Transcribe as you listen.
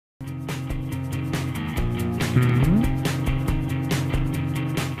My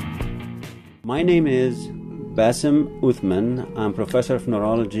name is Basim Uthman. I'm professor of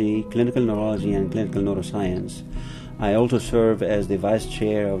neurology, clinical neurology, and clinical neuroscience. I also serve as the vice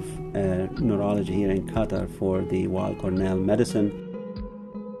chair of neurology here in Qatar for the Weill Cornell Medicine.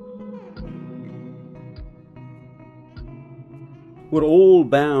 We're all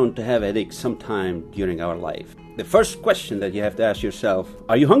bound to have headaches sometime during our life. The first question that you have to ask yourself,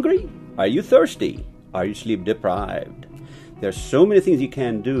 are you hungry? Are you thirsty? Are you sleep deprived? There's so many things you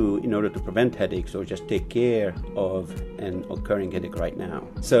can do in order to prevent headaches or just take care of an occurring headache right now.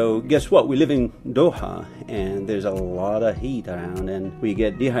 So guess what? We live in Doha and there's a lot of heat around and we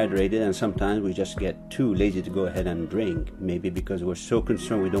get dehydrated and sometimes we just get too lazy to go ahead and drink. Maybe because we're so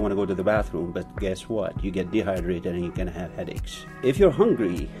concerned we don't want to go to the bathroom, but guess what? You get dehydrated and you can have headaches. If you're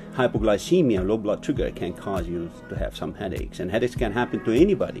hungry, hypoglycemia, low blood sugar can cause you to have some headaches. And headaches can happen to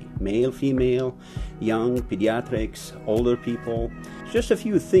anybody, male, female, young, pediatrics, older people. Just a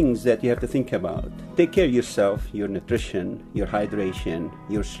few things that you have to think about. Take care of yourself, your nutrition, your hydration,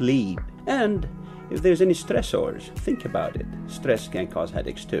 your sleep. And if there's any stressors, think about it. Stress can cause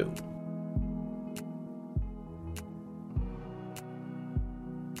headaches too.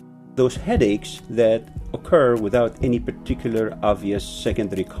 Those headaches that occur without any particular obvious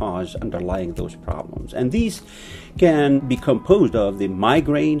secondary cause underlying those problems. And these can be composed of the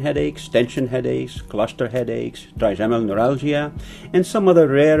migraine headaches, tension headaches, cluster headaches, trigeminal neuralgia, and some other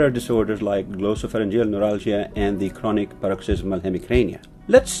rarer disorders like glossopharyngeal neuralgia and the chronic paroxysmal hemicrania.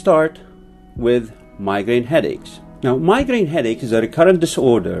 Let's start with migraine headaches. Now, migraine headache is a recurrent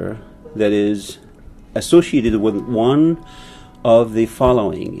disorder that is associated with one of the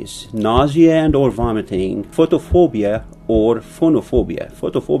following: is nausea and or vomiting, photophobia or phonophobia.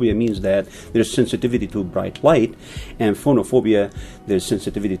 Photophobia means that there's sensitivity to bright light, and phonophobia, there's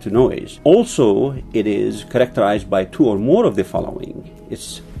sensitivity to noise. Also, it is characterized by two or more of the following.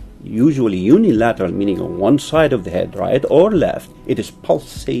 It's usually unilateral, meaning on one side of the head, right or left. It is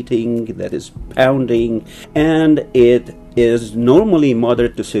pulsating, that is pounding, and it is normally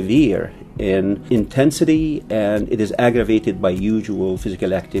moderate to severe in intensity, and it is aggravated by usual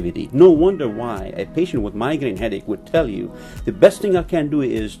physical activity. No wonder why a patient with migraine headache would tell you the best thing I can do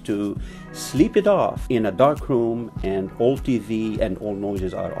is to sleep it off in a dark room and all TV and all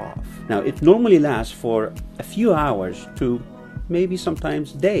noises are off. Now, it normally lasts for a few hours to maybe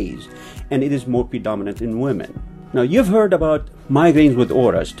sometimes days, and it is more predominant in women. Now, you've heard about migraines with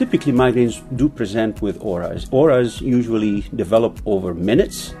auras. Typically, migraines do present with auras. Auras usually develop over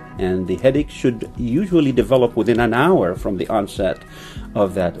minutes, and the headache should usually develop within an hour from the onset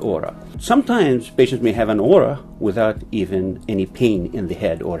of that aura. Sometimes patients may have an aura without even any pain in the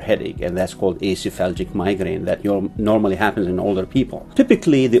head or headache, and that's called acephalgic migraine that normally happens in older people.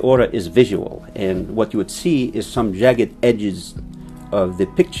 Typically, the aura is visual, and what you would see is some jagged edges of the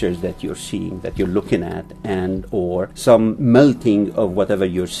pictures that you're seeing, that you're looking at, and or some melting of whatever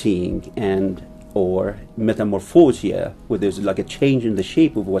you're seeing, and or metamorphosia, where there's like a change in the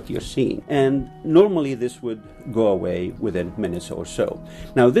shape of what you're seeing. And normally this would go away within minutes or so.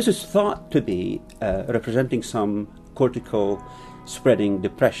 Now, this is thought to be representing some cortical spreading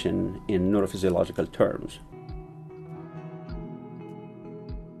depression in neurophysiological terms.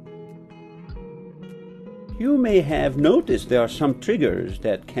 You may have noticed there are some triggers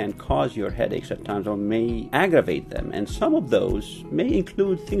that can cause your headaches at times or may aggravate them, and some of those may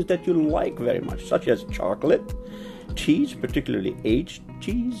include things that you like very much, such as chocolate, cheese, particularly aged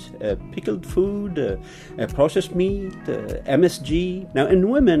cheese, pickled food, processed meat, MSG. Now, in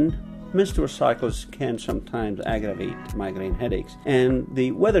women, menstrual cycles can sometimes aggravate migraine headaches, and the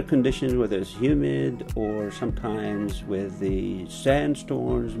weather conditions, whether it's humid or sometimes with the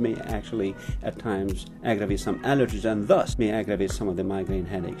sandstorms, may actually at times aggravate some allergies and thus may aggravate some of the migraine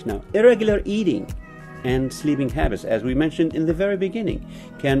headaches. Now, irregular eating and sleeping habits, as we mentioned in the very beginning,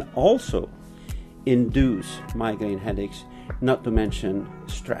 can also induce migraine headaches, not to mention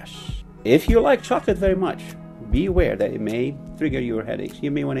stress. If you like chocolate very much, be aware that it may trigger your headaches.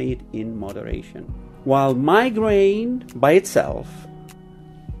 You may want to eat in moderation. While migraine by itself,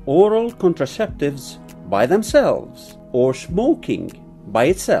 oral contraceptives by themselves, or smoking by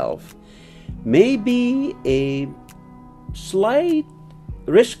itself may be a slight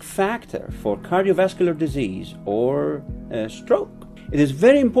risk factor for cardiovascular disease or stroke, it is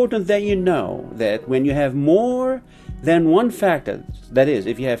very important that you know that when you have more than one factor, that is,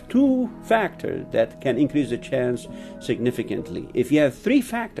 if you have two factors that can increase the chance significantly. If you have three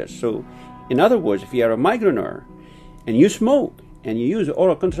factors, so in other words, if you are a migraineur and you smoke and you use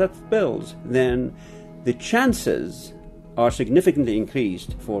oral contraceptive pills, then the chances are significantly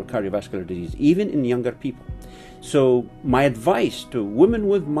increased for cardiovascular disease, even in younger people. So my advice to women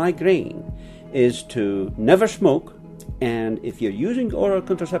with migraine is to never smoke, and if you're using oral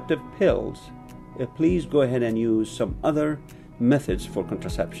contraceptive pills, please go ahead and use some other methods for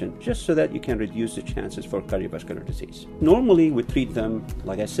contraception, just so that you can reduce the chances for cardiovascular disease. Normally we treat them,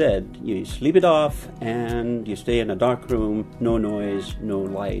 like I said, you sleep it off and you stay in a dark room, no noise, no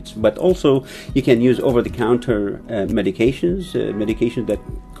lights. But also you can use over-the-counter medications that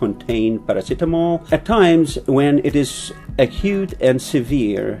contain paracetamol. At times when it is acute and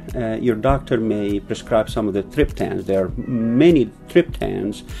severe, your doctor may prescribe some of the triptans. There are many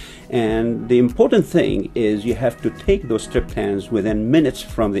triptans, and the important thing is you have to take those triptans within minutes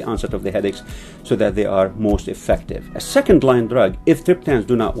from the onset of the headaches so that they are most effective. A second-line drug, if triptans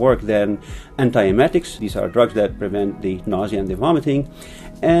do not work, then antiemetics, these are drugs that prevent the nausea and the vomiting,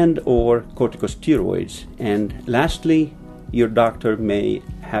 and or corticosteroids. And lastly, your doctor may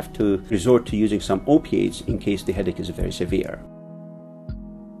have to resort to using some opiates in case the headache is very severe.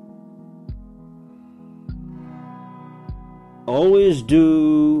 Always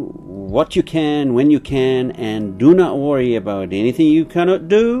do what you can when you can, and do not worry about anything you cannot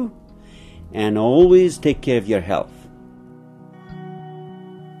do, and always take care of your health.